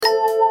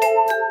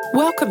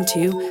Welcome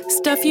to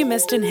Stuff You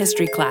Missed in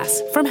History Class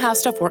from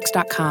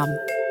HowStuffWorks.com.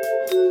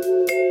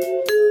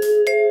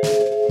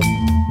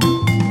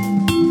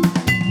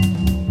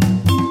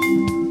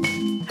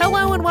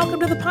 Hello and welcome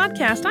to the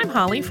podcast. I'm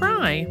Holly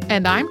Fry.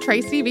 And I'm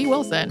Tracy V.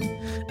 Wilson.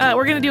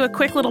 We're going to do a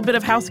quick little bit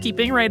of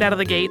housekeeping right out of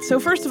the gate.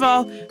 So first of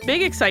all,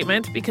 big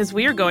excitement because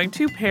we are going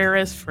to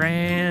Paris,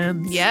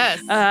 France.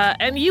 Yes.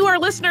 And you, our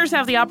listeners,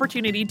 have the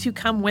opportunity to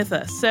come with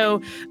us.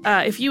 So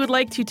if you would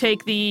like to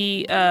take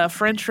the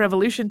French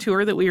Revolution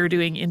tour that we are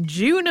doing in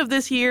June of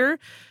this year,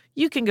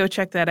 you can go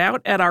check that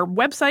out at our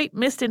website,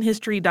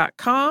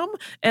 missedinhistory.com.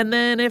 And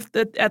then at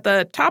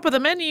the top of the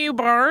menu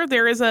bar,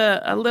 there is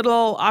a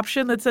little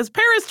option that says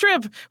Paris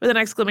trip with an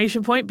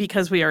exclamation point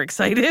because we are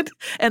excited.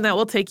 And that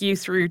will take you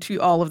through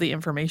to all of the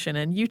information.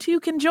 And you too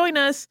can join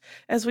us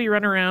as we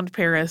run around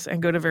Paris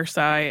and go to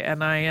Versailles.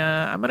 And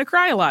I'm going to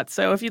cry a lot.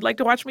 So if you'd like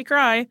to watch me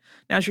cry,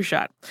 now's your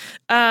shot.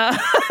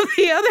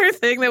 The other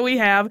thing that we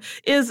have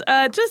is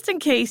just in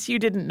case you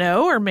didn't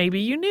know, or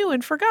maybe you knew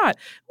and forgot,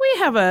 we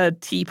have a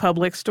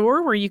TeePublic store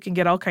where you can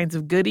get all kinds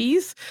of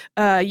goodies.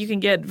 You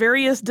can get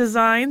various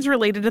designs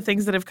related to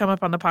things that have come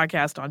up on the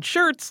podcast on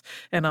shirts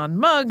and on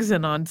mugs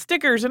and on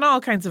stickers and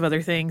all kinds of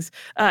other things.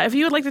 If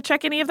you would like to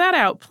check any of that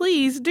out,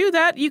 please do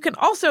that. You can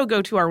also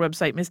go to our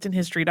website,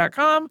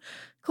 missedinhistory.com,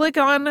 click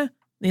on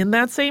in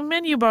that same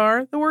menu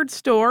bar, the word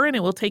store, and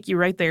it will take you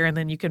right there, and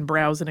then you can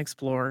browse and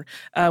explore.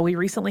 We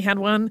recently had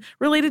one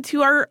related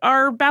to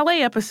our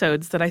ballet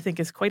episodes that I think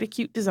is quite a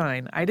cute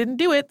design. I didn't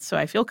do it, so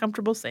I feel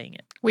comfortable saying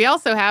it. We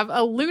also have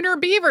a Lunar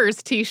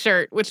Beavers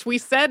t-shirt, which we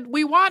said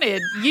we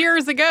wanted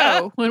years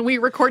ago when we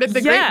recorded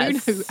the Great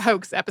Moon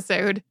Hoax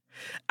episode.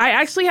 I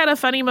actually had a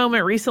funny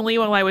moment recently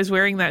while I was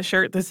wearing that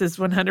shirt. This is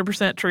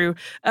 100% true.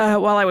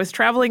 While I was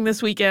traveling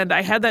this weekend,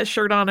 I had that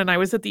shirt on and I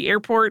was at the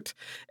airport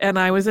and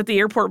I was at the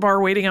airport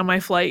bar waiting on my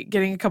flight,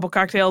 getting a couple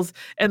cocktails.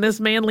 And this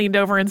man leaned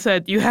over and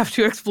said, "You have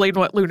to explain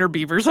what lunar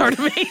beavers are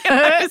to me." And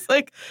I was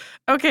like,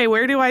 okay,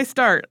 where do I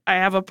start? I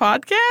have a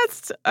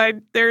podcast.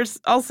 There's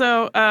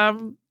also,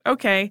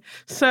 okay,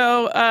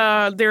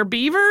 so they're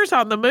beavers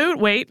on the moon?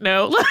 Wait,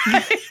 no.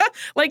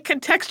 Like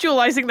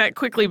contextualizing that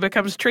quickly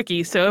becomes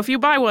tricky. So if you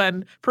buy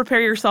one,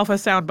 prepare yourself a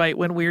soundbite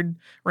when weird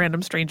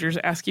random strangers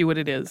ask you what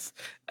it is.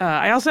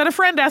 I also had a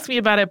friend ask me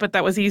about it, but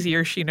that was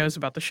easier. She knows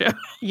about the show.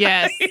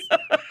 Yes.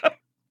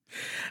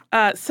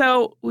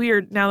 So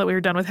now that we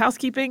are done with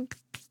housekeeping,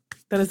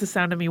 that is the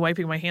sound of me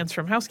wiping my hands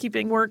from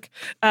housekeeping work.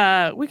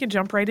 We can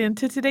jump right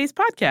into today's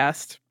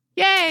podcast.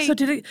 Yay! So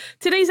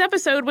today's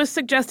episode was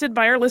suggested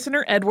by our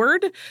listener,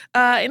 Edward,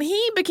 and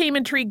he became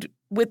intrigued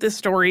with this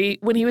story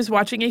when he was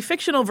watching a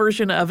fictional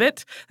version of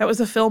it. That was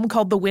a film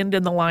called The Wind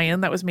and the Lion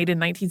that was made in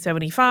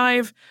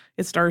 1975.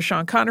 It stars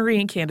Sean Connery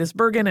and Candice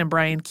Bergen and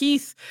Brian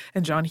Keith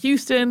and John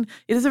Huston.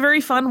 It is a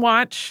very fun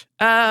watch,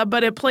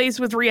 but it plays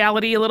with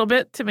reality a little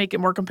bit to make it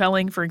more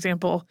compelling. For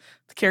example,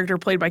 the character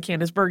played by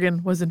Candice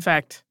Bergen was, in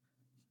fact,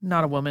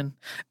 not a woman,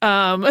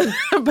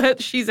 but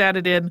she's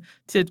added in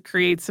to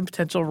create some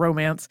potential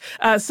romance.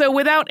 So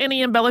without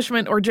any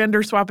embellishment or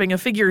gender swapping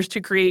of figures to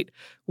create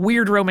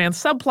weird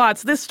romance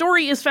subplots, this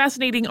story is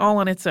fascinating all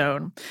on its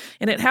own.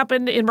 And it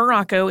happened in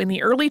Morocco in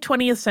the early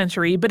 20th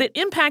century, but it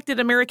impacted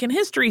American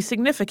history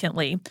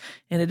significantly.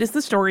 And it is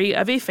the story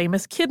of a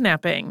famous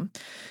kidnapping.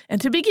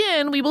 And to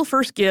begin, we will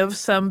first give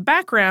some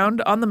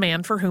background on the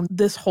man for whom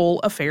this whole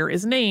affair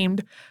is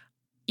named,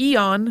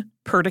 Ion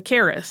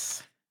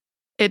Perdicaris.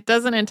 It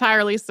doesn't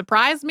entirely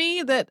surprise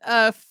me that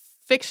a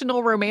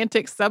fictional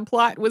romantic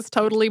subplot was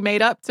totally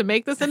made up to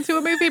make this into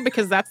a movie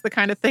because that's the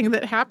kind of thing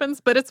that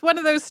happens. But it's one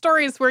of those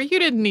stories where you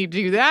didn't need to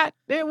do that.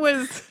 It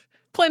was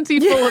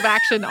plenty full of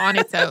action on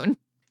its own.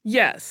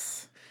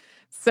 Yes.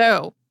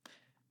 So,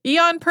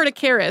 Ion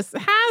Perdicaris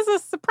has a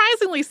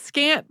surprisingly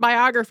scant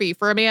biography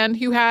for a man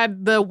who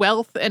had the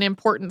wealth and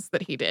importance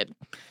that he did.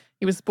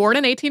 He was born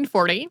in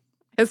 1840.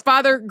 His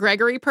father,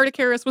 Gregory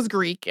Perdicaris, was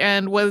Greek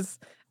and was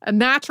a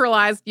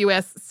naturalized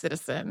U.S.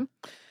 citizen.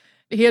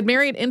 He had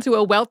married into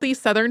a wealthy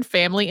Southern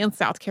family in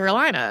South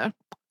Carolina.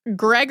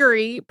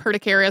 Gregory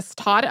Perdicaris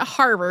taught at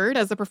Harvard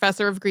as a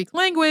professor of Greek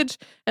language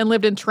and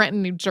lived in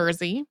Trenton, New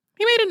Jersey.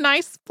 He made a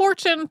nice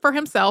fortune for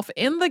himself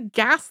in the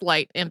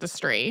gaslight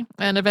industry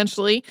and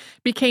eventually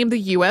became the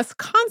U.S.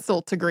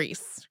 consul to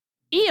Greece.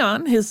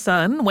 Ion, his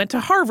son, went to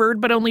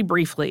Harvard, but only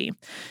briefly.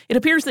 It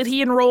appears that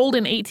he enrolled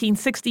in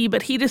 1860,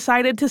 but he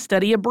decided to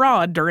study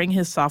abroad during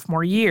his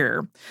sophomore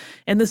year.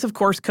 And this, of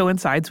course,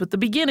 coincides with the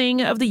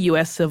beginning of the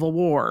U.S. Civil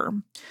War.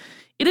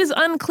 It is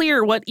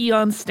unclear what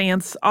Ion's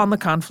stance on the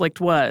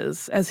conflict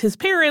was, as his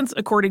parents,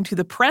 according to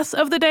the press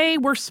of the day,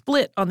 were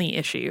split on the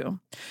issue.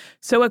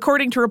 So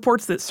according to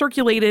reports that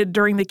circulated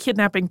during the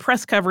kidnapping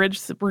press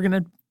coverage, we're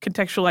going to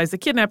contextualize the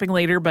kidnapping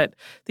later, but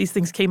these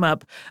things came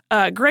up.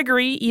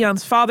 Gregory,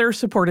 Ion's father,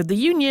 supported the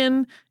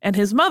Union, and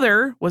his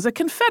mother was a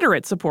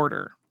Confederate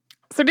supporter.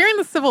 So during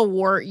the Civil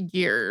War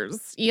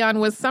years, Ion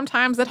was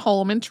sometimes at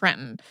home in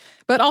Trenton,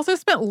 but also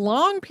spent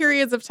long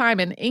periods of time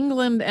in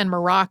England and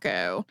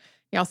Morocco.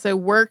 He also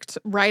worked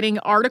writing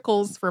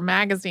articles for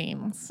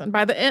magazines. And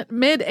by the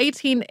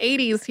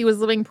mid-1880s, he was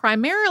living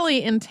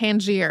primarily in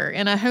Tangier,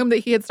 in a home that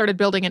he had started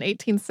building in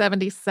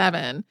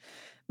 1877.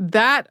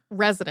 That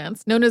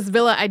residence, known as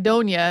Villa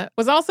Idonia,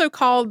 was also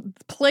called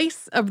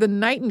Place of the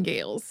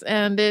Nightingales,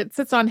 and it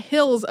sits on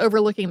hills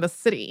overlooking the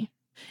city.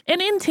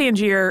 And in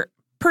Tangier,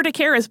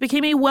 Perdicaris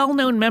became a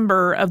well-known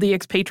member of the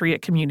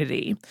expatriate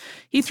community.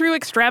 He threw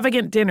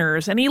extravagant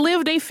dinners, and he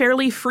lived a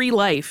fairly free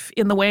life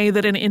in the way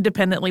that an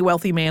independently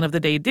wealthy man of the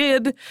day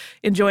did,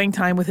 enjoying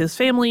time with his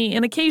family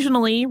and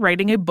occasionally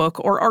writing a book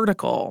or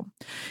article.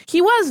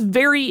 He was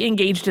very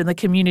engaged in the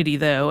community,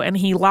 though, and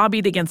he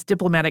lobbied against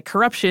diplomatic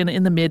corruption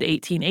in the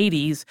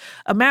mid-1880s,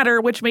 a matter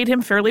which made him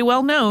fairly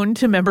well known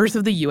to members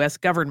of the U.S.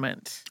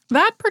 government.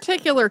 That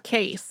particular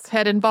case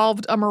had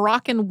involved a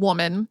Moroccan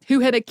woman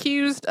who had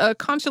accused a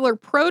consular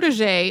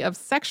protege of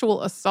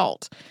sexual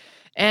assault.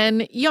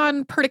 And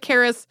Jan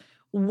Perdicaris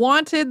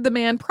wanted the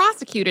man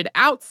prosecuted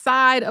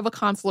outside of a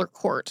consular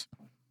court.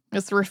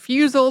 This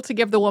refusal to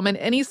give the woman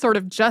any sort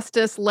of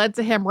justice led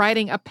to him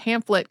writing a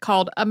pamphlet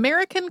called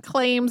American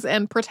Claims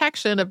and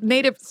Protection of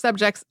Native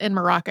Subjects in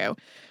Morocco.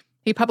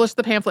 He published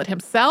the pamphlet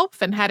himself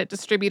and had it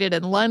distributed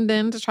in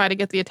London to try to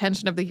get the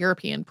attention of the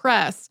European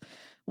press.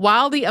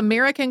 While the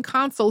American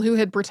consul who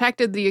had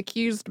protected the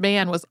accused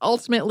man was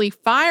ultimately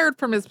fired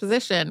from his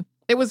position,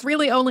 it was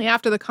really only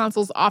after the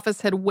consul's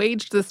office had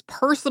waged this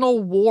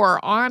personal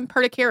war on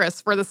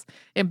Perdicaris for this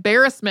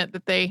embarrassment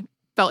that they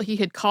felt he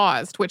had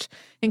caused, which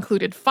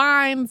included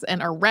fines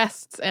and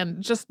arrests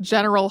and just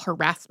general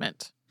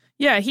harassment.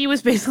 Yeah, he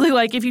was basically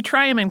like, if you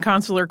try him in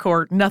consular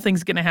court,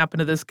 nothing's going to happen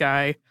to this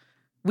guy.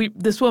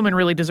 This woman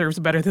really deserves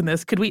better than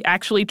this. Could we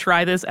actually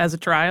try this as a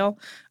trial?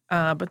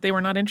 But they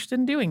were not interested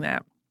in doing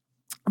that.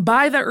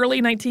 By the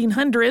early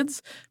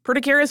 1900s,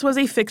 Perdicaris was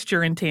a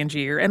fixture in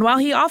Tangier, and while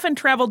he often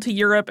traveled to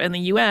Europe and the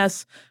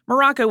U.S.,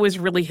 Morocco was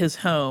really his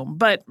home.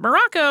 But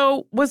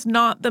Morocco was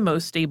not the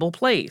most stable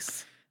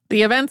place.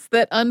 The events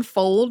that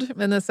unfold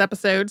in this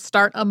episode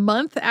start a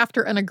month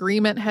after an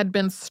agreement had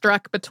been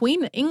struck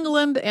between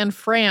England and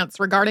France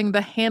regarding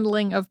the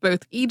handling of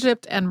both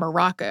Egypt and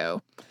Morocco.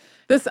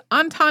 This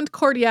Entente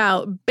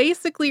Cordiale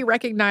basically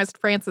recognized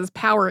France's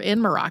power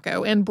in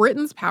Morocco and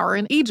Britain's power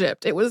in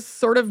Egypt. It was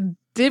sort of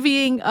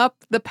divvying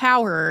up the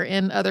power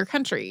in other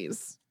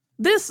countries.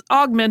 This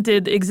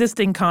augmented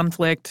existing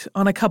conflict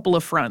on a couple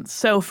of fronts.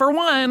 So for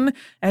one,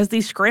 as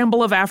the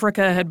scramble of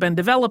Africa had been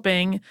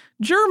developing,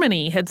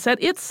 Germany had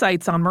set its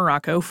sights on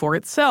Morocco for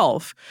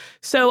itself.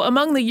 So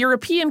among the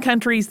European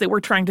countries that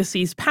were trying to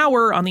seize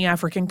power on the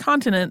African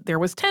continent, there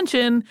was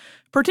tension,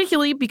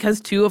 particularly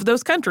because two of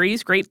those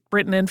countries, Great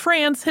Britain and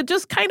France, had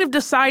just kind of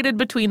decided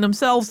between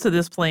themselves to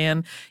this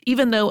plan,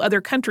 even though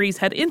other countries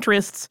had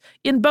interests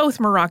in both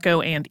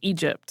Morocco and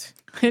Egypt.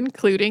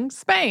 Including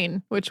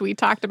Spain, which we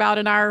talked about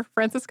in our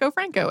Francisco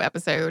Franco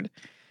episode.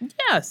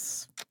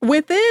 Yes.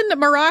 Within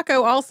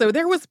Morocco also,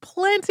 there was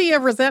plenty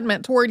of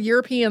resentment toward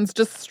Europeans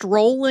just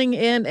strolling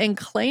in and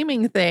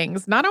claiming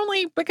things, not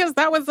only because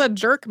that was a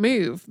jerk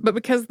move, but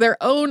because their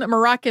own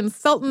Moroccan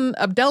Sultan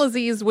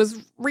Abdelaziz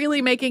was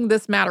really making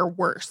this matter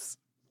worse.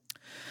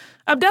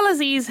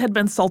 Abdelaziz had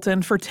been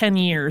sultan for 10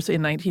 years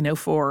in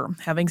 1904,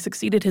 having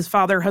succeeded his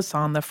father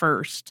Hassan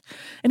I.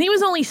 And he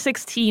was only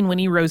 16 when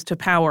he rose to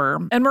power,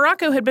 and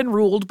Morocco had been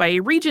ruled by a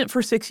regent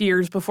for 6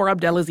 years before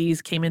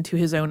Abdelaziz came into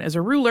his own as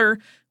a ruler,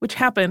 which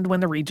happened when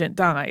the regent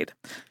died.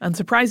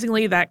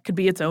 Unsurprisingly, that could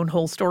be its own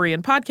whole story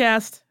and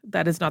podcast.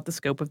 That is not the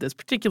scope of this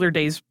particular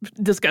day's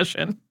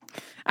discussion.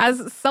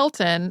 As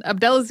Sultan,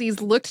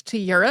 Abdelaziz looked to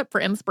Europe for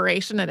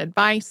inspiration and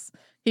advice.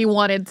 He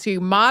wanted to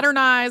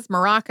modernize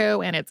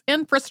Morocco and its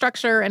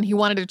infrastructure, and he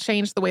wanted to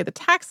change the way the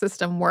tax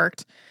system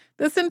worked.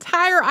 This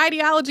entire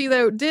ideology,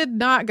 though, did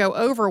not go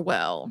over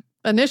well.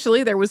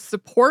 Initially, there was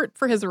support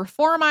for his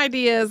reform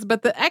ideas,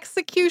 but the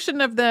execution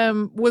of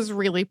them was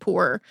really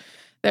poor.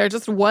 There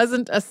just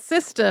wasn't a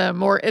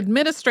system or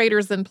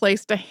administrators in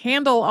place to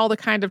handle all the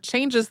kind of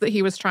changes that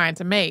he was trying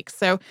to make.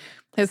 So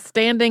his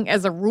standing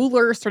as a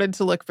ruler started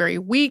to look very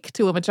weak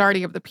to a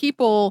majority of the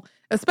people,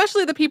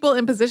 especially the people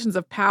in positions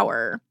of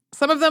power.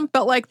 Some of them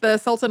felt like the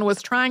Sultan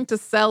was trying to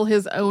sell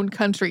his own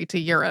country to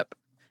Europe.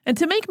 And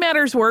to make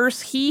matters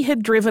worse, he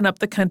had driven up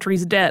the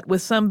country's debt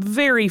with some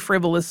very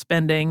frivolous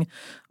spending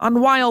on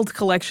wild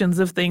collections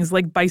of things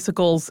like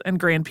bicycles and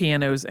grand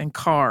pianos and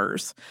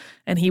cars.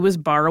 And he was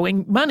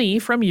borrowing money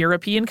from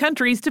European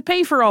countries to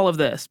pay for all of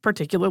this,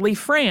 particularly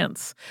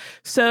France.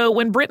 So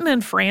when Britain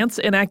and France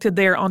enacted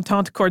their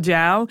Entente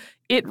Cordiale,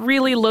 it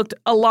really looked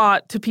a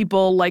lot to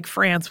people like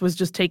France was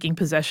just taking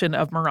possession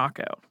of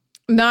Morocco.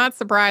 Not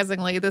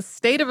surprisingly, this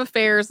state of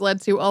affairs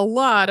led to a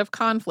lot of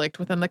conflict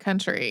within the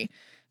country.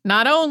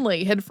 Not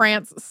only had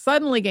France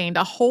suddenly gained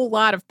a whole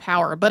lot of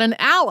power, but an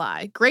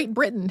ally, Great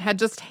Britain, had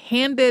just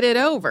handed it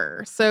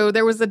over. So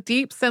there was a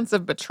deep sense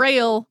of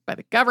betrayal by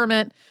the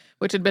government,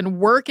 which had been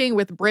working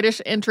with British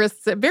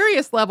interests at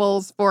various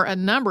levels for a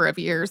number of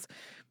years.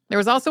 There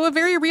was also a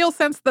very real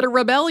sense that a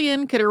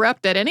rebellion could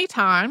erupt at any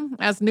time,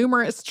 as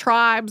numerous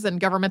tribes and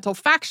governmental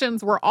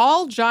factions were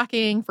all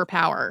jockeying for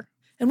power.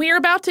 And we are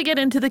about to get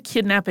into the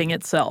kidnapping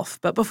itself.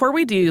 But before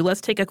we do, let's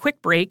take a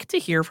quick break to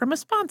hear from a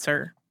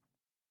sponsor.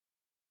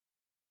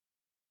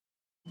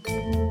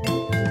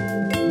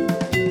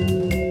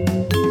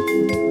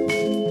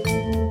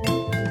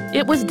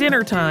 It was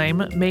dinner time,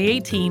 May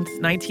 18th,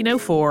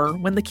 1904,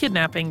 when the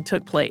kidnapping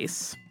took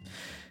place.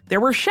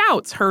 There were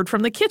shouts heard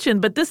from the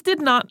kitchen, but this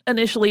did not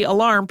initially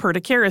alarm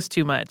Perdicaris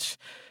too much.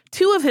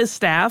 Two of his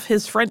staff,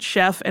 his French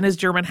chef and his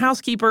German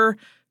housekeeper,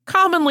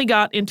 commonly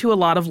got into a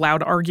lot of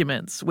loud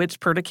arguments,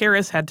 which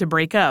Perdicaris had to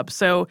break up.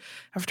 So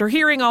after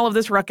hearing all of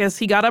this ruckus,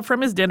 he got up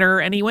from his dinner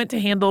and he went to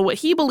handle what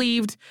he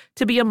believed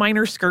to be a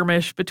minor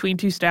skirmish between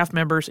two staff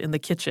members in the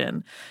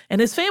kitchen.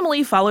 And his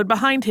family followed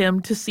behind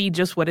him to see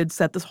just what had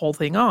set this whole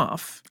thing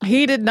off.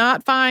 He did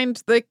not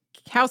find the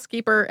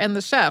housekeeper and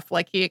the chef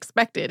like he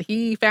expected.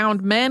 He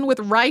found men with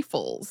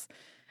rifles.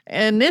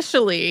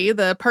 Initially,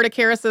 the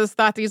Perdicarises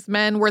thought these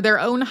men were their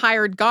own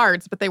hired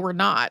guards, but they were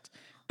not.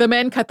 The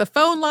men cut the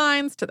phone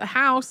lines to the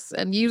house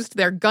and used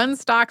their gun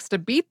stocks to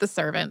beat the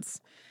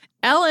servants.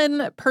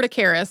 Ellen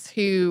Perdicaris,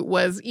 who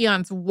was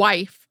Ion's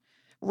wife,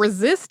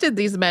 resisted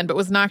these men but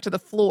was knocked to the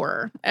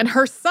floor. And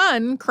her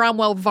son,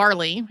 Cromwell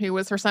Varley, who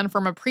was her son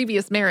from a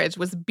previous marriage,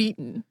 was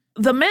beaten.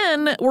 The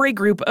men were a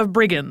group of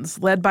brigands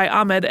led by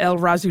Ahmed El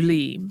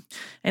Razuli.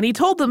 And he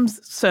told them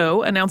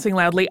so, announcing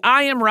loudly,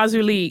 "I am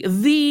Razuli,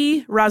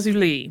 the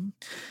Razuli."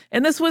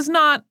 And this was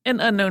not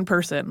an unknown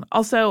person.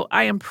 Also,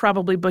 I am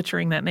probably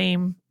butchering that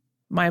name.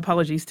 My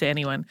apologies to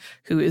anyone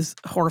who is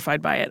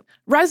horrified by it.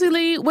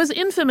 Razuli was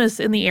infamous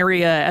in the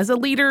area as a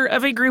leader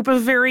of a group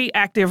of very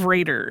active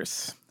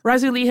raiders.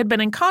 Razuli had been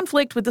in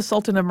conflict with the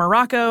Sultan of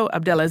Morocco,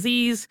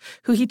 Abdelaziz,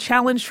 who he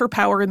challenged for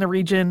power in the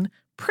region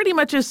pretty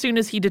much as soon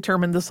as he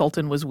determined the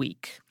Sultan was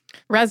weak.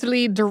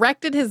 Razuli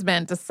directed his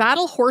men to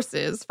saddle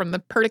horses from the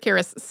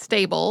Perdicaris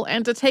stable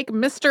and to take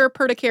Mr.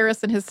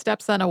 Perdicaris and his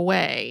stepson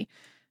away.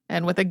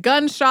 And with a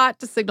gunshot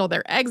to signal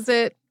their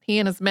exit, he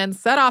and his men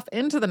set off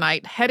into the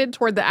night, headed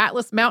toward the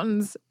Atlas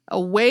Mountains,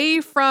 away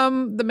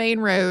from the main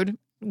road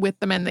with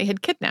the men they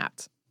had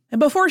kidnapped. And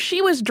before she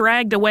was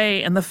dragged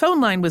away and the phone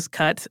line was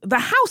cut, the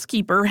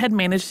housekeeper had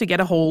managed to get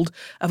a hold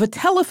of a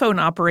telephone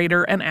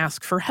operator and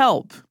ask for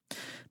help.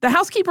 The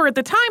housekeeper at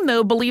the time,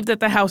 though, believed that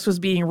the house was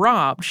being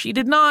robbed. She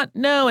did not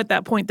know at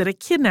that point that a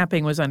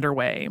kidnapping was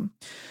underway.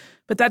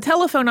 But that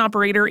telephone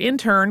operator, in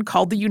turn,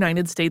 called the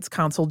United States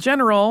Consul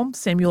General,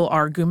 Samuel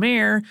R.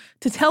 Gumer,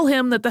 to tell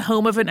him that the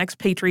home of an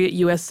expatriate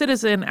U.S.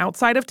 citizen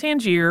outside of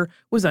Tangier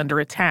was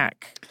under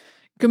attack.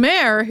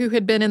 Gumer, who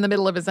had been in the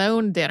middle of his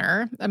own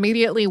dinner,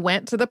 immediately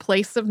went to the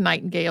Place of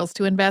Nightingales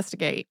to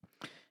investigate.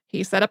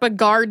 He set up a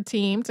guard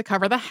team to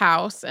cover the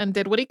house and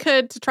did what he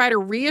could to try to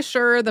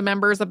reassure the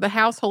members of the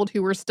household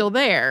who were still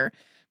there.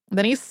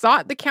 Then he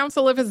sought the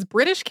counsel of his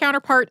British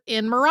counterpart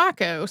in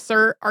Morocco,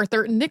 Sir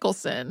Arthur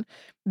Nicholson.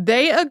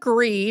 They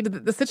agreed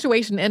that the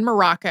situation in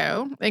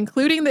Morocco,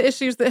 including the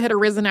issues that had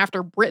arisen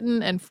after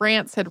Britain and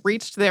France had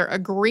reached their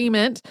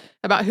agreement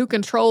about who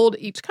controlled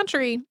each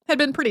country, had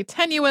been pretty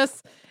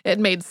tenuous. It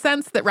made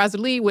sense that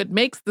Razuli would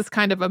make this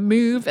kind of a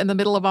move in the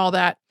middle of all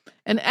that,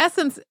 in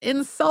essence,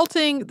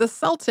 insulting the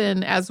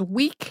Sultan as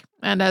weak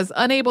and as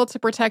unable to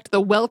protect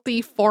the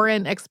wealthy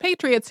foreign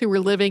expatriates who were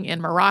living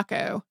in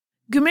Morocco.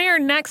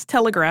 Gumer next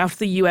telegraphed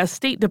the U.S.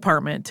 State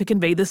Department to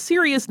convey the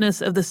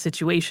seriousness of the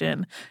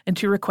situation and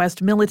to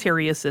request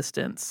military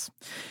assistance.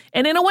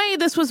 And in a way,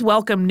 this was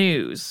welcome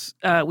news.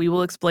 We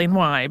will explain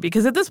why.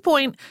 Because at this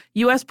point,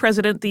 U.S.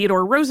 President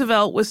Theodore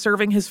Roosevelt was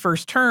serving his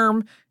first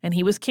term, and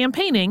he was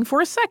campaigning for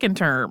a second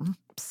term.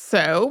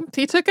 So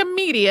he took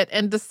immediate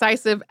and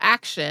decisive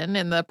action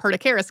in the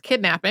Perdicaris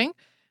kidnapping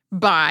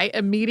by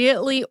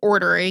immediately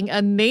ordering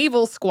a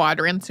naval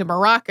squadron to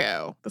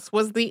Morocco. This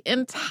was the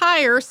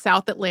entire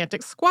South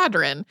Atlantic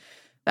Squadron.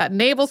 That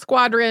naval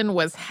squadron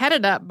was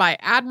headed up by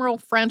Admiral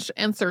French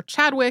Ensign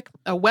Chadwick,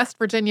 a West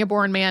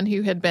Virginia-born man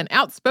who had been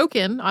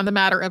outspoken on the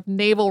matter of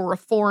naval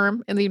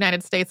reform in the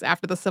United States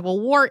after the Civil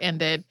War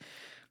ended.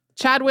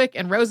 Chadwick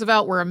and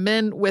Roosevelt were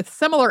men with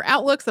similar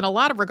outlooks in a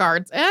lot of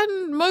regards,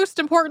 and most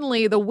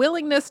importantly, the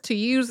willingness to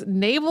use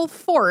naval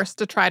force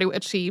to try to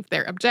achieve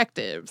their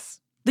objectives.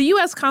 The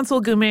U.S.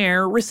 Consul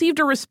Gumer received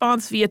a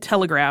response via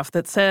telegraph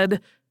that said,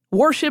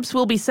 "Warships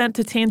will be sent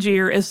to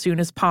Tangier as soon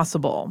as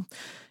possible."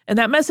 And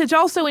that message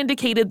also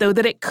indicated, though,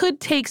 that it could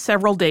take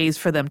several days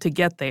for them to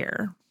get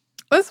there.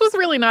 This was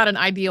really not an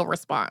ideal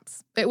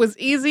response. It was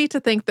easy to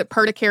think that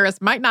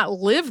Perdicaris might not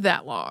live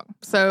that long.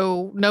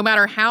 So no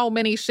matter how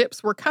many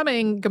ships were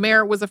coming,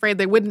 Gumer was afraid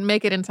they wouldn't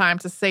make it in time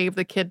to save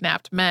the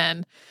kidnapped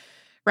men.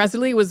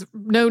 Razuli was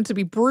known to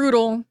be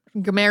brutal.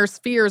 Gumer's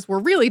fears were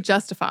really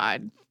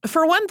justified.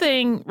 For one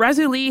thing,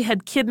 Razuli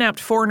had kidnapped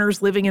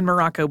foreigners living in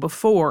Morocco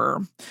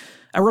before.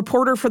 A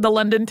reporter for the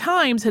London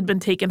Times had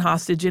been taken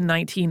hostage in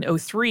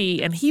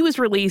 1903, and he was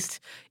released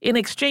in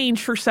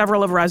exchange for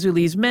several of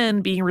Razuli's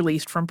men being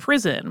released from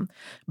prison.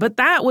 But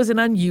that was an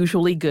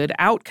unusually good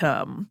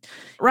outcome.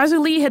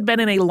 Razuli had been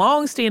in a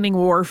long-standing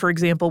war, for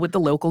example, with the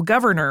local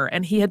governor,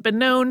 and he had been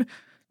known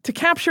to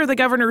capture the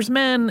governor's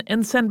men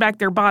and send back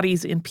their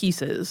bodies in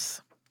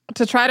pieces.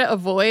 To try to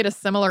avoid a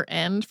similar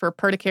end for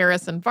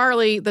Perdicaris and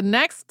Varley, the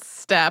next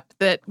step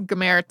that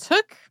Guemer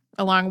took,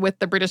 along with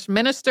the British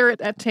minister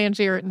at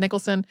Tangier,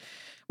 Nicholson,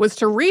 was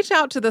to reach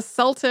out to the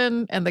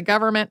Sultan and the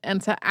government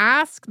and to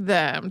ask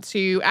them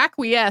to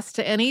acquiesce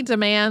to any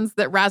demands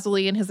that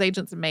Razuli and his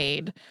agents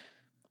made.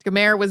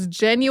 Guemer was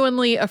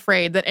genuinely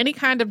afraid that any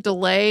kind of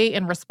delay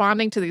in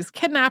responding to these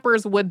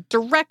kidnappers would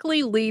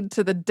directly lead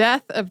to the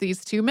death of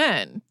these two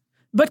men.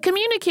 But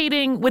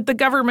communicating with the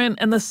government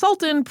and the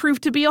Sultan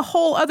proved to be a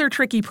whole other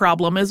tricky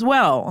problem as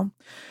well.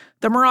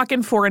 The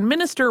Moroccan foreign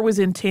minister was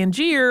in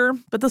Tangier,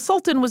 but the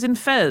Sultan was in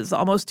Fez,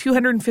 almost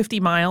 250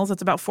 miles.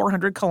 That's about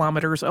 400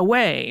 kilometers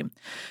away.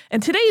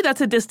 And today,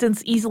 that's a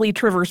distance easily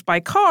traversed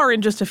by car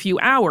in just a few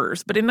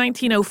hours. But in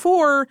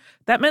 1904,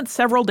 that meant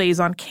several days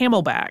on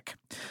camelback.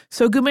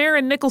 So Guemer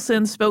and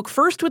Nicholson spoke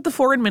first with the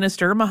foreign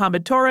minister,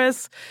 Mohamed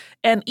Torres,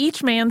 and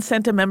each man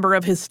sent a member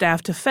of his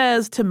staff to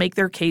Fez to make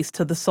their case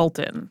to the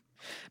Sultan.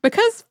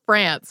 Because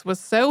France was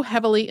so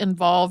heavily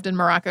involved in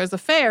Morocco's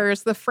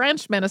affairs, the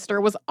French minister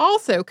was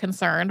also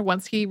concerned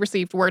once he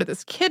received word of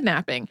this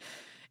kidnapping.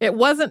 It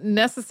wasn't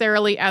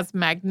necessarily as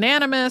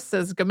magnanimous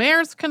as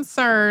Guemer's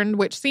concern,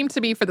 which seemed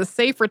to be for the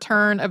safe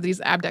return of these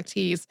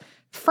abductees.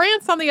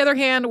 France, on the other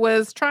hand,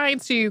 was trying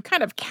to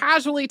kind of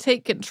casually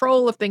take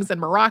control of things in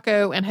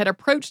Morocco and had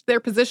approached their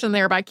position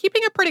there by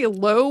keeping a pretty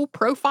low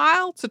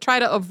profile to try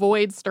to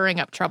avoid stirring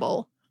up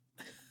trouble.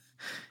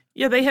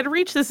 Yeah, they had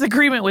reached this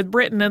agreement with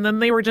Britain, and then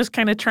they were just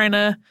kind of trying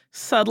to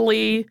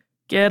subtly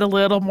get a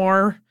little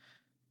more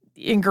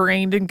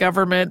ingrained in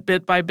government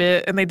bit by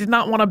bit, and they did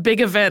not want a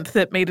big event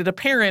that made it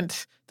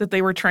apparent that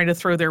they were trying to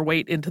throw their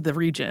weight into the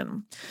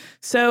region.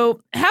 So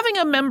having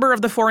a member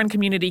of the foreign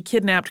community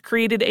kidnapped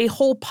created a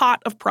whole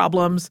pot of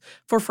problems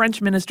for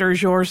French Minister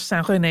Georges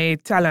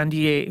Saint-René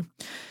Taillandier.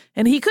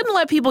 And he couldn't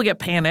let people get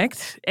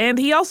panicked, and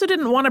he also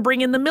didn't want to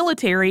bring in the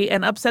military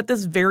and upset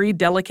this very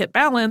delicate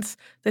balance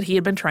that he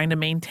had been trying to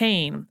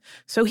maintain.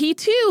 So he,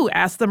 too,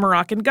 asked the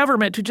Moroccan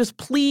government to just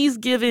please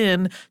give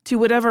in to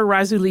whatever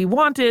Razuli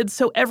wanted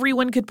so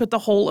everyone could put the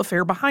whole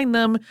affair behind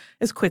them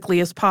as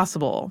quickly as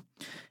possible.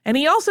 And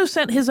he also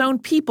sent his own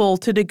people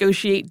to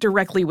negotiate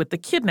directly with the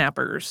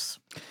kidnappers.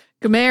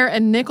 Guemer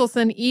and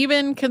Nicholson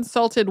even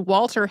consulted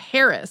Walter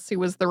Harris, who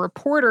was the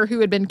reporter who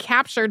had been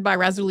captured by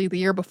Razuli the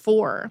year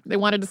before. They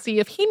wanted to see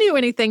if he knew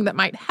anything that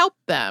might help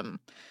them.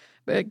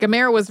 But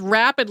Guemer was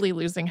rapidly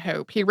losing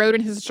hope. He wrote in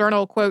his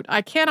journal, quote,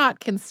 "I cannot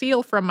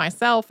conceal from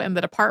myself and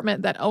the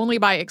department that only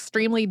by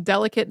extremely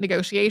delicate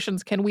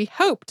negotiations can we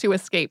hope to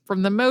escape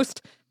from the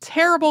most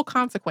terrible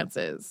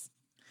consequences."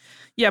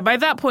 Yeah, by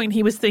that point,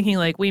 he was thinking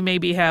like we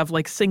maybe have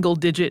like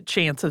single-digit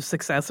chance of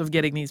success of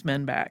getting these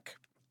men back.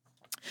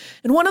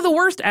 And one of the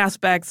worst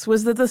aspects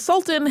was that the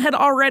Sultan had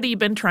already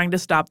been trying to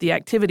stop the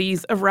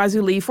activities of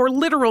Razuli for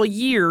literal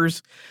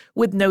years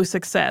with no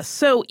success.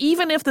 So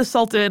even if the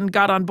Sultan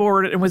got on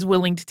board and was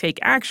willing to take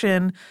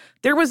action,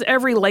 there was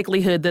every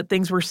likelihood that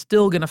things were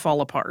still going to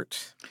fall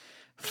apart.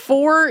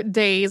 4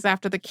 days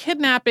after the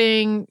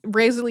kidnapping,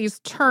 Razuli's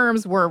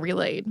terms were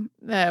relayed.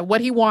 What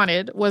he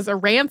wanted was a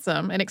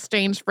ransom in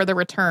exchange for the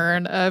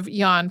return of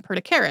Jan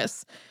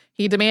Perdicaris.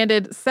 He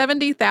demanded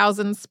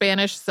 70,000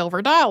 Spanish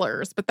silver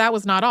dollars, but that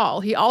was not all.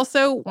 He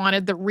also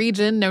wanted the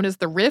region known as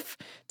the Rif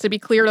to be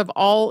cleared of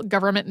all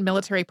government and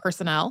military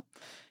personnel.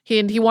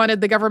 He wanted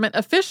the government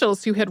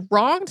officials who had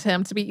wronged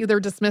him to be either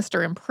dismissed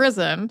or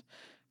imprisoned.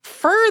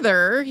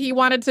 Further, he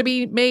wanted to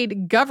be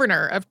made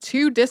governor of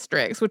 2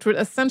 districts, which would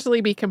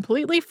essentially be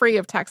completely free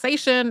of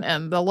taxation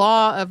and the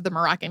law of the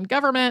Moroccan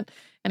government.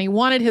 And he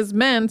wanted his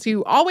men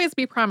to always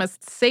be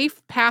promised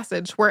safe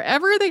passage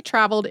wherever they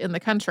traveled in the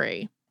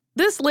country.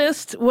 This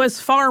list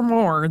was far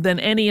more than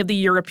any of the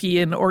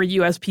European or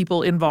U.S.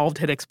 people involved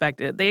had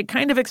expected. They had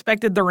kind of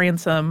expected the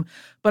ransom,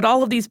 but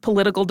all of these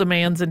political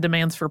demands and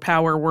demands for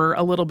power were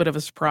a little bit of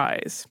a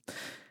surprise.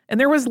 And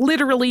there was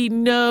literally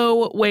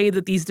no way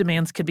that these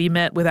demands could be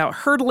met without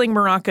hurtling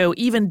Morocco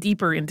even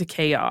deeper into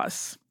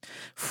chaos.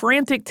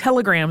 Frantic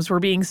telegrams were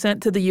being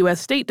sent to the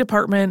U.S. State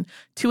Department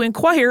to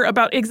inquire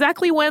about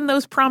exactly when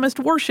those promised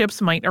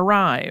warships might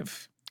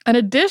arrive. An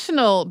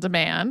additional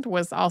demand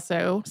was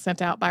also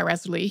sent out by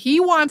Razuli. He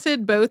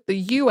wanted both the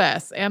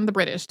U.S. and the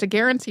British to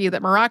guarantee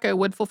that Morocco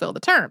would fulfill the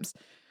terms.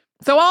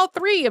 So all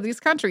 3 of these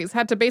countries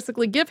had to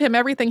basically give him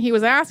everything he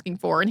was asking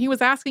for, and he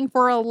was asking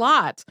for a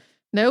lot.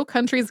 No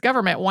country's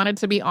government wanted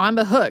to be on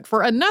the hook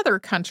for another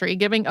country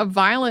giving a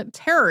violent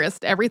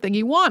terrorist everything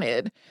he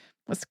wanted.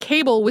 This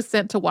cable was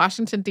sent to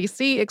Washington,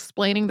 D.C.,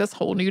 explaining this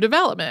whole new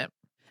development.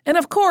 And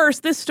of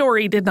course, this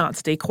story did not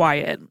stay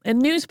quiet, and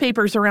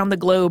newspapers around the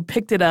globe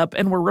picked it up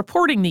and were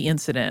reporting the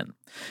incident.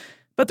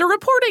 But the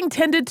reporting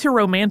tended to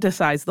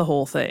romanticize the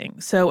whole thing.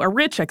 So a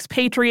rich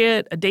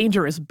expatriate, a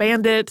dangerous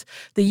bandit,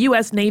 the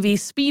U.S. Navy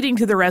speeding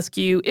to the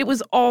rescue, it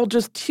was all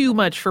just too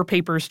much for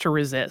papers to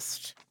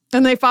resist.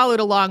 And they followed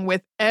along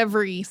with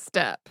every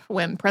step.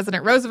 When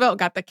President Roosevelt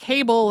got the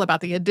cable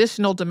about the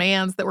additional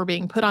demands that were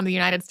being put on the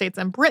United States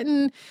and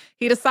Britain,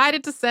 he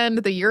decided to send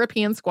the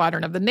European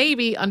Squadron of the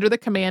Navy under the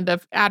command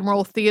of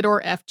Admiral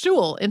Theodore F.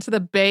 Jewell into the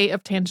Bay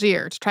of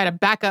Tangier to try to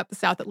back up the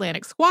South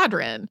Atlantic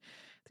Squadron.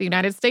 The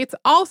United States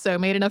also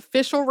made an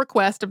official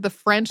request of the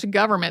French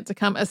government to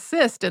come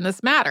assist in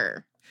this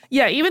matter.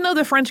 Yeah, even though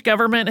the French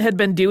government had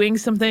been doing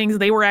some things,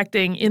 they were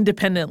acting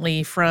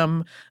independently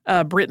from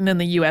Britain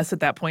and the U.S. at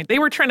that point. They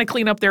were trying to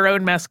clean up their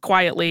own mess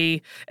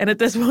quietly. And at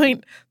this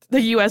point, the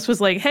U.S. was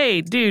like,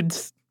 hey,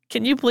 dudes,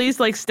 can you please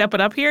step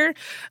it up here?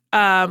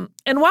 And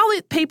while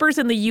papers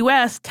in the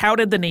U.S.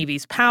 touted the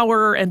Navy's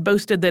power and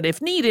boasted that if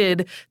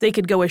needed, they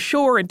could go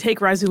ashore and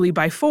take Razuli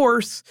by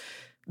force,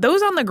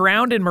 those on the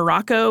ground in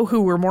Morocco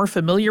who were more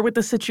familiar with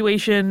the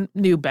situation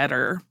knew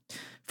better.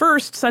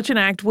 First, such an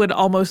act would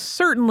almost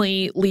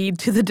certainly lead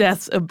to the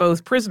deaths of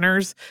both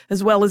prisoners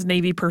as well as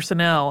Navy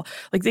personnel.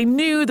 They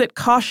knew that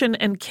caution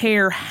and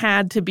care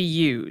had to be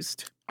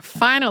used.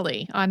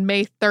 Finally, on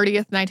May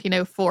 30th,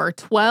 1904,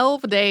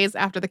 12 days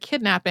after the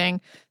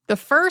kidnapping, the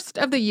first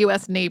of the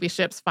U.S. Navy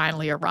ships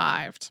finally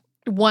arrived.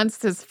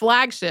 Once his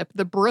flagship,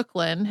 the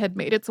Brooklyn, had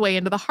made its way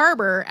into the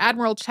harbor,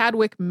 Admiral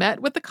Chadwick met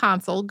with the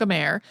consul,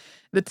 Gamer.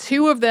 The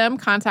two of them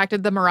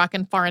contacted the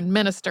Moroccan foreign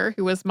minister,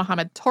 who was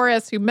Mohamed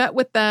Torres, who met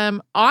with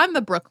them on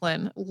the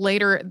Brooklyn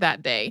later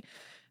that day.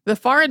 The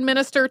foreign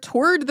minister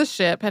toured the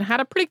ship and had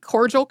a pretty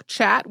cordial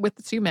chat with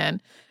the two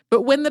men.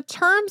 But when the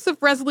terms of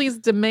Razuli's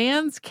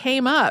demands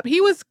came up,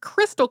 he was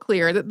crystal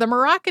clear that the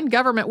Moroccan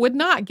government would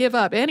not give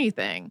up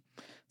anything.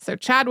 So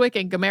Chadwick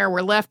and Gamer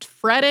were left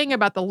fretting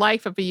about the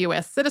life of a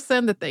U.S.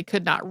 citizen that they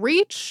could not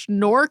reach,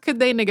 nor could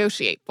they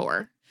negotiate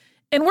for.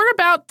 And we're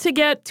about to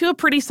get to a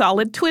pretty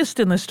solid twist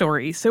in the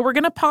story, so we're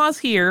going to pause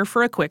here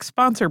for a quick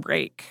sponsor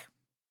break.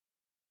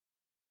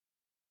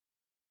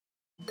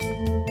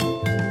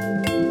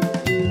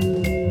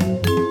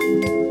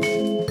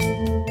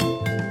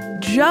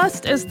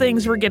 Just as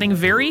things were getting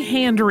very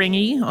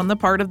hand-wringy on the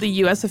part of the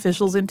U.S.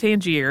 officials in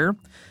Tangier,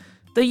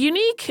 the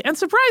unique and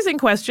surprising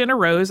question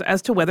arose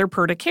as to whether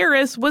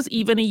Perdicaris was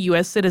even a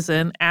U.S.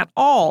 citizen at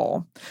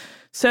all.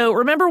 So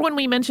remember when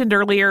we mentioned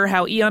earlier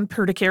how Ion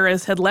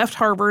Perdicaris had left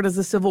Harvard as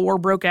the Civil War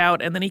broke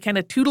out, and then he kind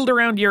of tootled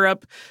around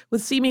Europe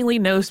with seemingly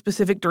no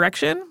specific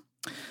direction?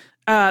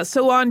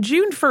 So on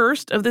June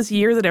 1st of this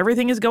year that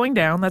everything is going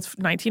down, that's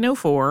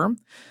 1904,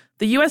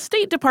 the U.S.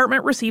 State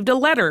Department received a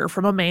letter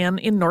from a man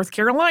in North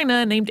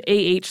Carolina named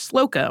A.H.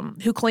 Slocum,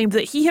 who claimed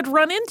that he had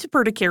run into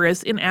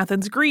Perdicaris in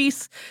Athens,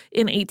 Greece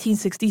in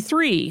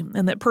 1863,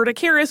 and that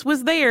Perdicaris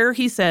was there,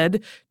 he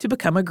said, to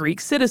become a Greek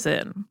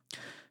citizen.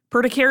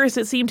 Perdicaris,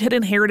 it seemed, had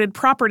inherited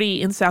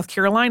property in South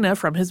Carolina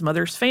from his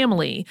mother's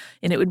family,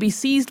 and it would be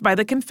seized by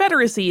the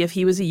Confederacy if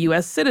he was a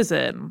U.S.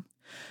 citizen.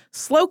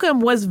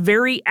 Slocum was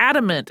very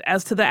adamant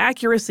as to the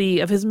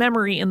accuracy of his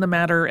memory in the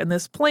matter and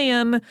this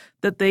plan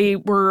that they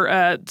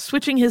were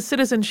switching his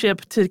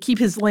citizenship to keep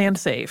his land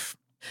safe.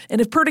 And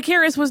if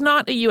Perdicaris was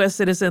not a U.S.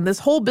 citizen, this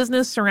whole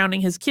business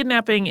surrounding his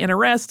kidnapping and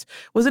arrest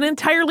was an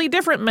entirely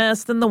different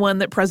mess than the one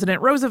that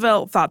President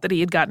Roosevelt thought that he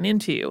had gotten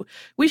into.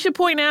 We should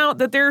point out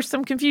that there's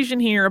some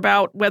confusion here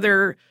about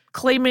whether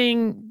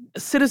claiming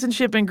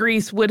citizenship in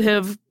Greece would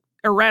have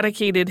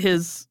eradicated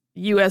his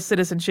U.S.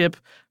 citizenship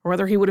or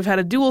whether he would have had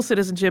a dual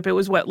citizenship. It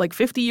was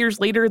 50 years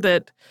later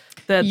that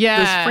the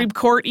Supreme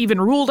Court even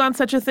ruled on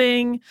such a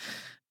thing.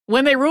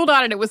 When they ruled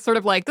on it, it was sort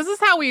of like, this is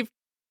how we've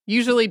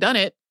usually done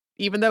it,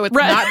 even though it's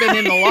not been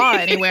in the law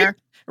anywhere.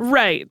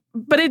 Right.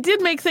 But it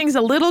did make things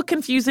a little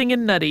confusing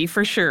and nutty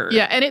for sure.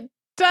 Yeah, and it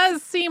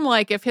does seem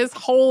like if his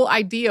whole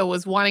idea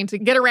was wanting to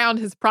get around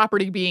his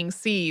property being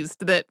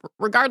seized, that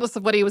regardless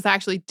of what he was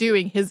actually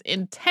doing, his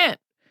intent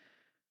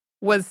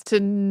was to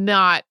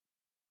not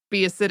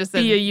be a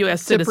citizen, be a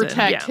U.S. citizen, to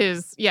protect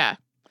his, Yeah.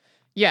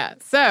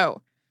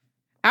 So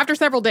after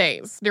several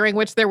days, during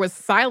which there was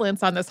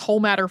silence on this whole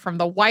matter from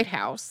the White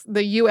House,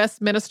 the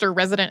U.S. minister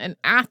resident in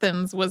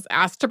Athens was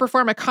asked to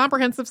perform a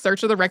comprehensive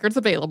search of the records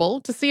available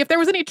to see if there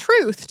was any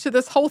truth to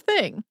this whole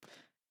thing.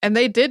 And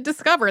they did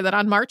discover that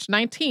on March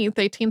 19th,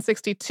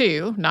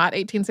 1862, not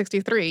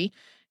 1863,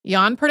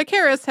 Ion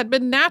Perdicaris had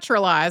been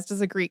naturalized as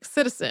a Greek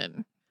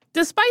citizen.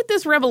 Despite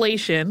this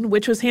revelation,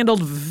 which was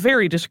handled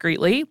very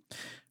discreetly,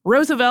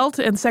 Roosevelt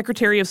and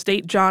Secretary of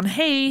State John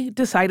Hay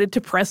decided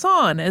to press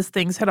on as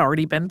things had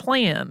already been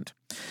planned.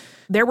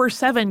 There were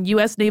 7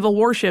 U.S. naval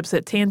warships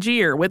at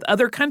Tangier, with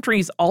other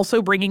countries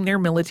also bringing their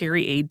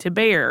military aid to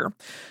bear.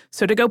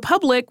 So to go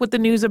public with the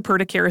news of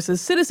Perdicaris'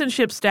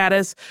 citizenship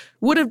status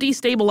would have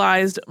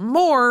destabilized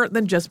more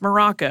than just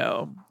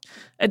Morocco.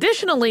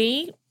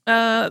 Additionally,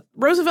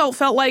 Roosevelt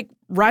felt like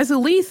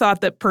Razuli thought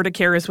that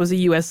Perdicaris was a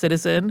U.S.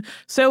 citizen,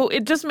 so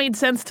it just made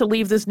sense to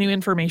leave this new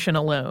information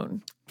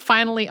alone.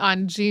 Finally,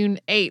 on June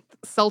 8th,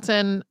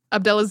 Sultan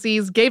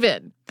Abdelaziz gave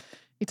in.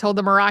 He told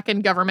the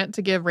Moroccan government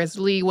to give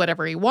Razuli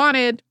whatever he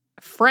wanted.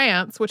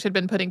 France, which had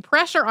been putting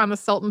pressure on the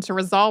Sultan to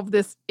resolve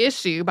this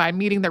issue by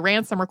meeting the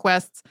ransom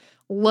requests,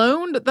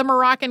 loaned the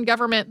Moroccan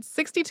government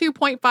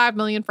 62.5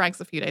 million francs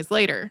a few days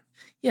later.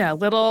 Yeah,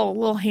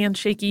 little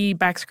handshaky,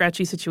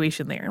 back-scratchy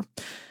situation there.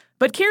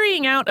 But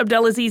carrying out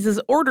Abdelaziz's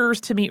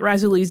orders to meet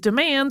Razouli's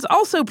demands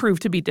also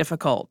proved to be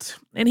difficult,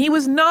 and he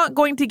was not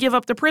going to give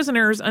up the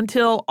prisoners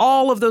until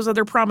all of those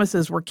other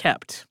promises were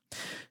kept.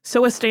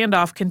 So a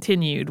standoff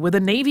continued, with a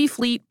Navy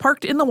fleet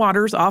parked in the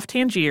waters off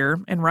Tangier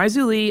and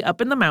Razouli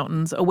up in the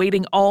mountains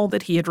awaiting all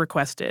that he had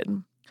requested.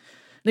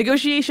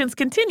 Negotiations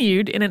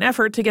continued in an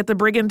effort to get the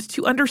brigand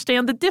to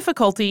understand the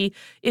difficulty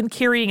in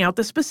carrying out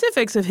the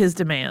specifics of his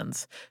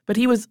demands, but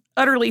he was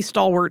utterly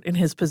stalwart in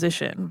his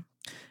position.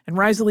 And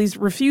Razouli's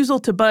refusal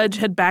to budge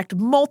had backed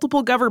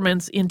multiple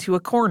governments into a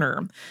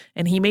corner,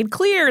 and he made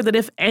clear that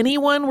if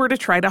anyone were to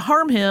try to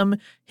harm him,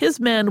 his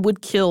men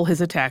would kill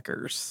his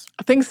attackers.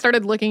 Things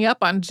started looking up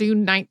on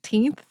June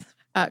 19th.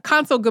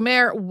 Consul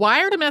Gomer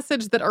wired a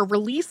message that a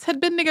release had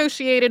been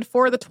negotiated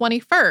for the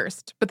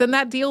 21st, but then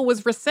that deal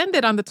was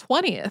rescinded on the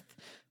 20th.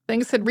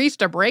 Things had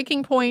reached a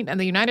breaking point, and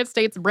the United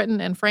States,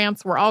 Britain, and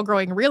France were all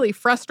growing really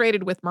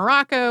frustrated with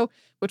Morocco,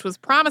 which was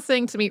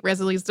promising to meet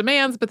Razouli's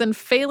demands, but then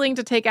failing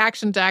to take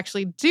action to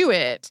actually do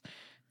it.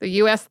 The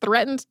U.S.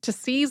 threatened to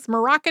seize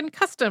Moroccan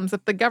customs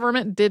if the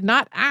government did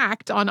not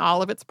act on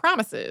all of its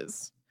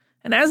promises.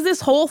 And as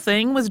this whole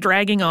thing was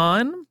dragging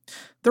on,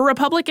 the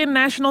Republican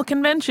National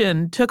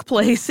Convention took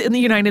place in the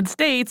United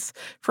States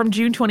from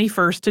June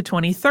 21st to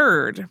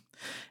 23rd.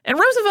 And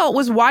Roosevelt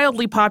was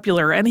wildly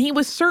popular, and he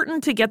was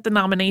certain to get the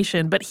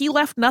nomination, but he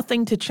left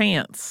nothing to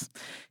chance.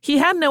 He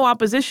had no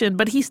opposition,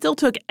 but he still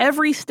took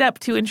every step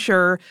to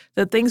ensure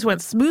that things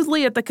went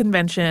smoothly at the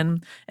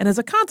convention, and as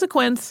a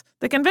consequence,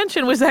 the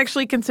convention was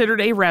actually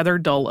considered a rather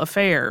dull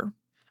affair.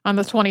 On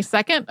the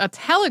 22nd, a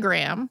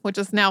telegram, which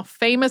is now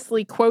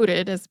famously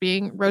quoted as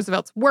being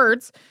Roosevelt's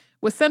words,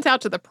 was sent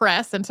out to the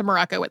press and to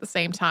Morocco at the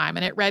same time,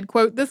 and it read,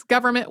 quote, "This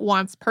government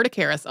wants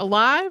Perdicaris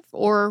alive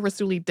or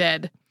Rasouli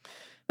dead."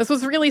 This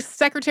was really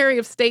Secretary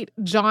of State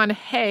John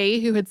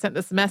Hay who had sent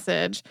this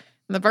message.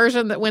 And the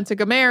version that went to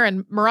Gomer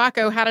and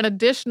Morocco had an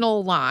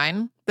additional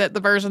line that the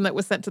version that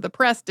was sent to the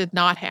press did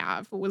not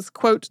have. It was,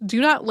 quote,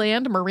 "Do not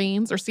land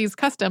Marines or seize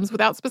customs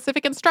without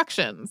specific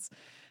instructions."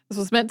 This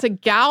was meant to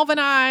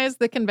galvanize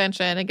the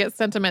convention and get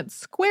sentiment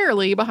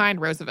squarely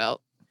behind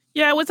Roosevelt.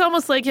 Yeah, it was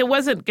almost like it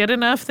wasn't good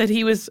enough that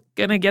he was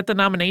going to get the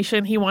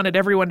nomination. He wanted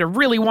everyone to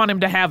really want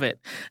him to have it.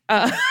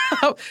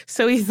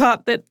 So he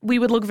thought that we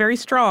would look very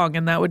strong,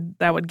 and that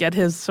would get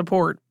his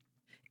support.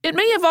 It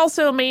may have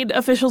also made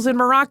officials in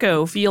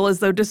Morocco feel as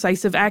though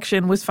decisive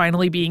action was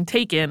finally being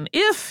taken,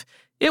 if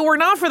it were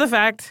not for the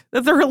fact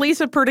that the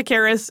release of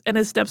Perdicaris and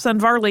his stepson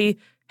Varley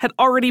had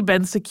already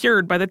been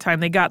secured by the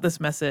time they got this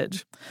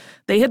message.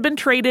 They had been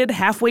traded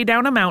halfway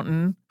down a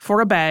mountain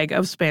for a bag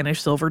of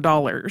Spanish silver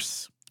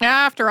dollars.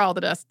 After all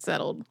the dust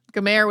settled,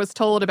 Gomer was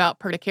told about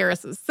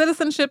Perdicaris'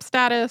 citizenship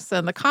status,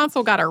 and the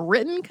consul got a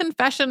written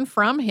confession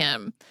from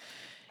him.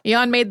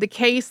 Ian made the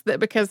case that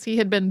because he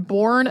had been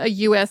born a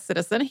U.S.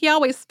 citizen, he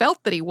always felt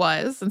that he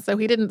was, and so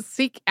he didn't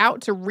seek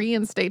out to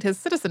reinstate his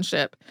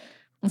citizenship.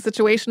 The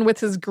situation with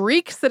his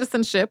Greek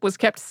citizenship was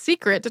kept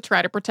secret to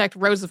try to protect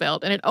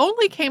Roosevelt, and it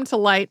only came to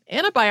light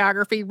in a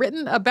biography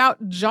written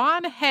about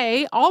John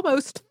Hay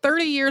almost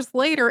 30 years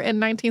later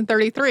in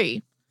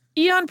 1933.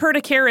 Ian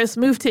Perdicaris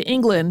moved to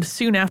England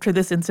soon after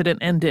this incident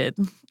ended,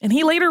 and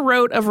he later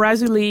wrote of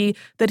Razouli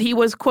that he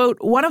was, quote,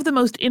 "one of the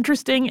most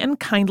interesting and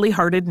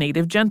kindly-hearted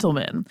native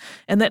gentlemen,"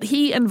 and that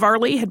he and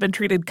Varley had been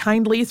treated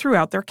kindly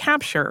throughout their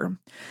capture.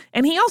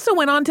 And he also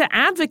went on to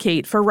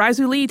advocate for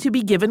Razouli to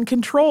be given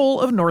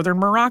control of northern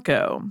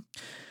Morocco.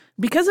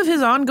 Because of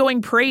his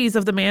ongoing praise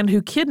of the man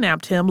who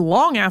kidnapped him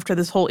long after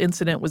this whole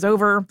incident was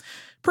over,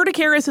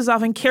 Perdicaris is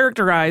often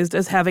characterized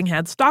as having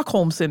had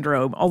Stockholm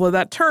Syndrome, although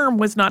that term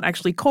was not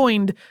actually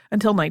coined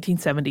until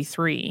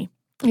 1973.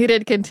 He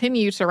did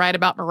continue to write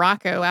about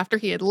Morocco after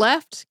he had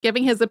left,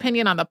 giving his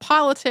opinion on the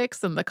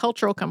politics and the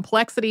cultural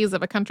complexities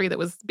of a country that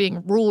was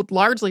being ruled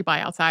largely by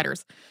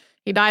outsiders.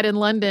 He died in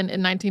London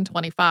in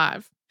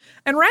 1925.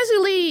 And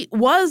Razouli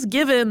was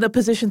given the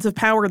positions of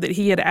power that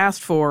he had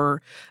asked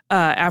for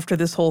after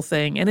this whole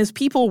thing, and his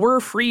people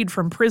were freed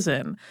from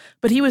prison.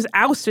 But he was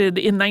ousted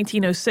in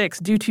 1906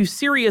 due to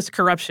serious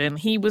corruption.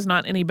 He was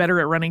not any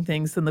better at running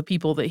things than the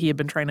people that he had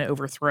been trying to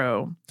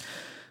overthrow.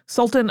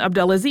 Sultan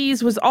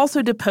Abdelaziz was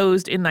also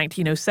deposed in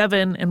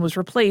 1907 and was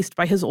replaced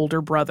by his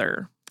older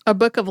brother. A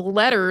book of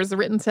letters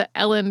written to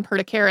Ellen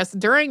Perdicaris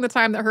during the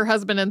time that her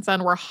husband and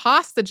son were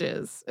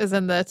hostages is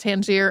in the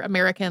Tangier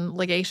American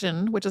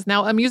Legation, which is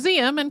now a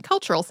museum and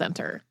cultural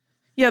center.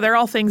 Yeah, they're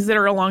all things that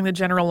are along the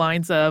general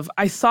lines of,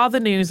 I saw the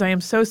news, I am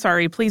so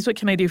sorry, please, what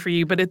can I do for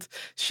you? But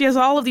she has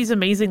all of these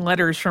amazing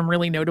letters from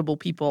really notable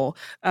people,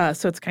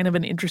 so it's kind of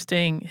an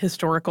interesting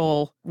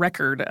historical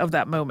record of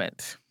that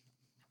moment.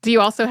 Do you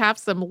also have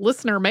some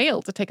listener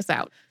mail to take us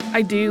out?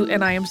 I do,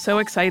 and I am so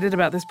excited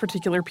about this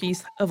particular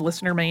piece of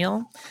listener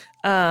mail.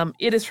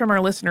 It is from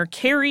our listener,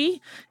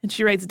 Carrie, and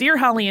she writes, Dear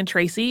Holly and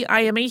Tracy,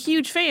 I am a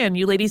huge fan.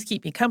 You ladies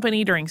keep me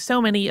company during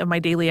so many of my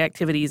daily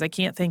activities. I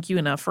can't thank you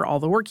enough for all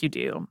the work you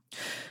do.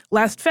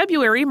 Last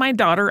February, my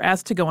daughter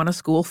asked to go on a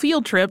school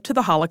field trip to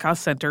the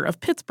Holocaust Center of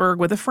Pittsburgh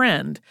with a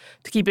friend.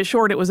 To keep it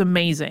short, it was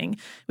amazing.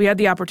 We had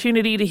the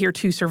opportunity to hear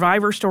 2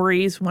 survivor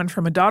stories, one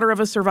from a daughter of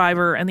a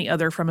survivor and the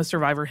other from a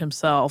survivor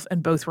himself,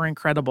 and both were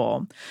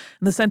incredible.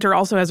 And the center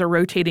also has a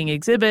rotating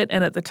exhibit,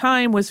 and at the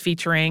time was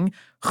featuring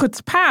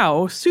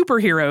Chutzpah,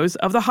 superheroes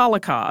of the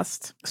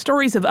Holocaust.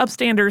 Stories of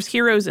upstanders,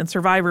 heroes, and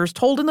survivors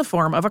told in the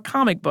form of a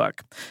comic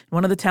book.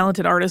 One of the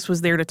talented artists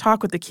was there to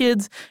talk with the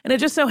kids, and it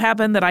just so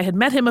happened that I had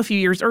met him a few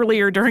years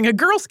earlier during a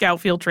Girl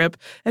Scout field trip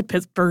at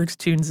Pittsburgh's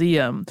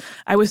Toonseum.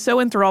 I was so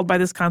enthralled by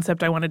this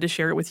concept, I wanted to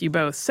share it with you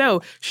both.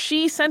 So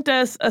she sent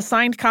us a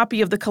signed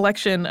copy of the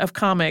collection of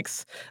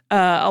comics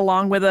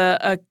along with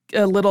a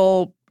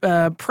little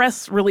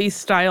press release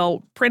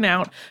style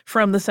printout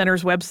from the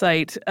center's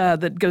website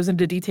that goes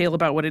into detail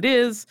about what it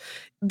is.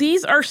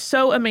 These are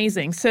so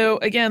amazing. So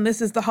again,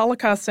 this is the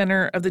Holocaust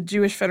Center of the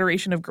Jewish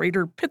Federation of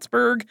Greater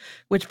Pittsburgh,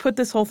 which put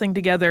this whole thing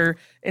together.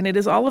 And it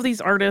is all of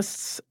these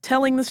artists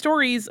telling the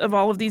stories of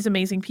all of these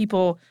amazing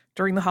people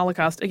during the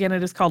Holocaust. Again,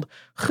 it is called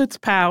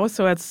Chutzpah,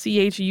 so that's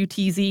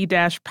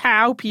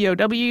CHUTZ-POW,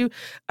 P-O-W,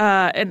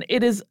 and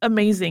it is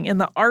amazing. And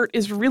the art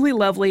is really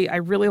lovely. I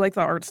really like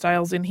the art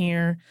styles in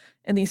here.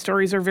 And these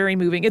stories are very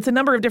moving. It's a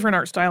number of different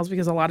art styles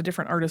because a lot of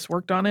different artists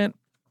worked on it.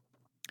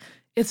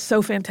 It's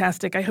so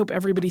fantastic. I hope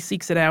everybody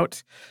seeks it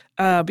out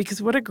because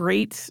what a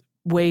great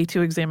way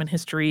to examine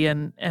history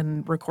and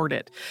record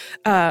it.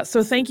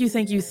 So thank you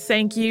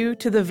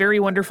to the very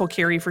wonderful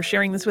Carrie for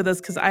sharing this with us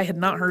because I had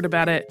not heard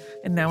about it,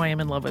 and now I am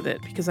in love with it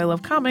because I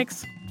love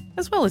comics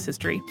as well as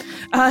history.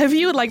 If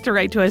you would like to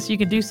write to us, you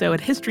can do so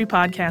at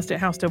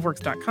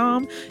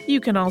historypodcast@howstuffworks.com.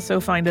 You can also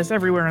find us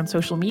everywhere on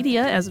social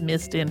media as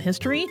Missed in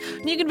History.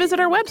 And you can visit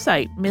our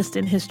website,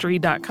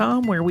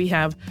 missedinhistory.com, where we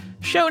have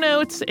show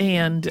notes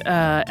and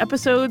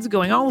episodes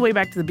going all the way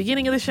back to the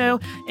beginning of the show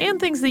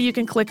and things that you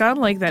can click on,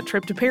 like that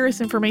trip to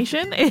Paris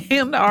information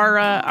and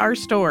our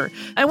store.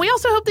 And we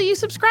also hope that you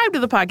subscribe to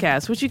the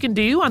podcast, which you can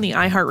do on the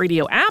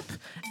iHeartRadio app,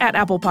 at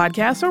Apple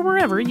Podcasts, or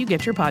wherever you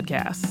get your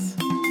podcasts.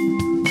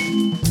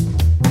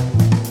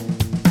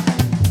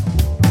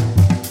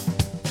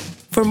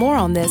 For more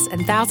on this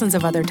and thousands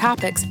of other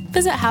topics,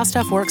 visit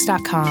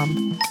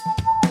howstuffworks.com.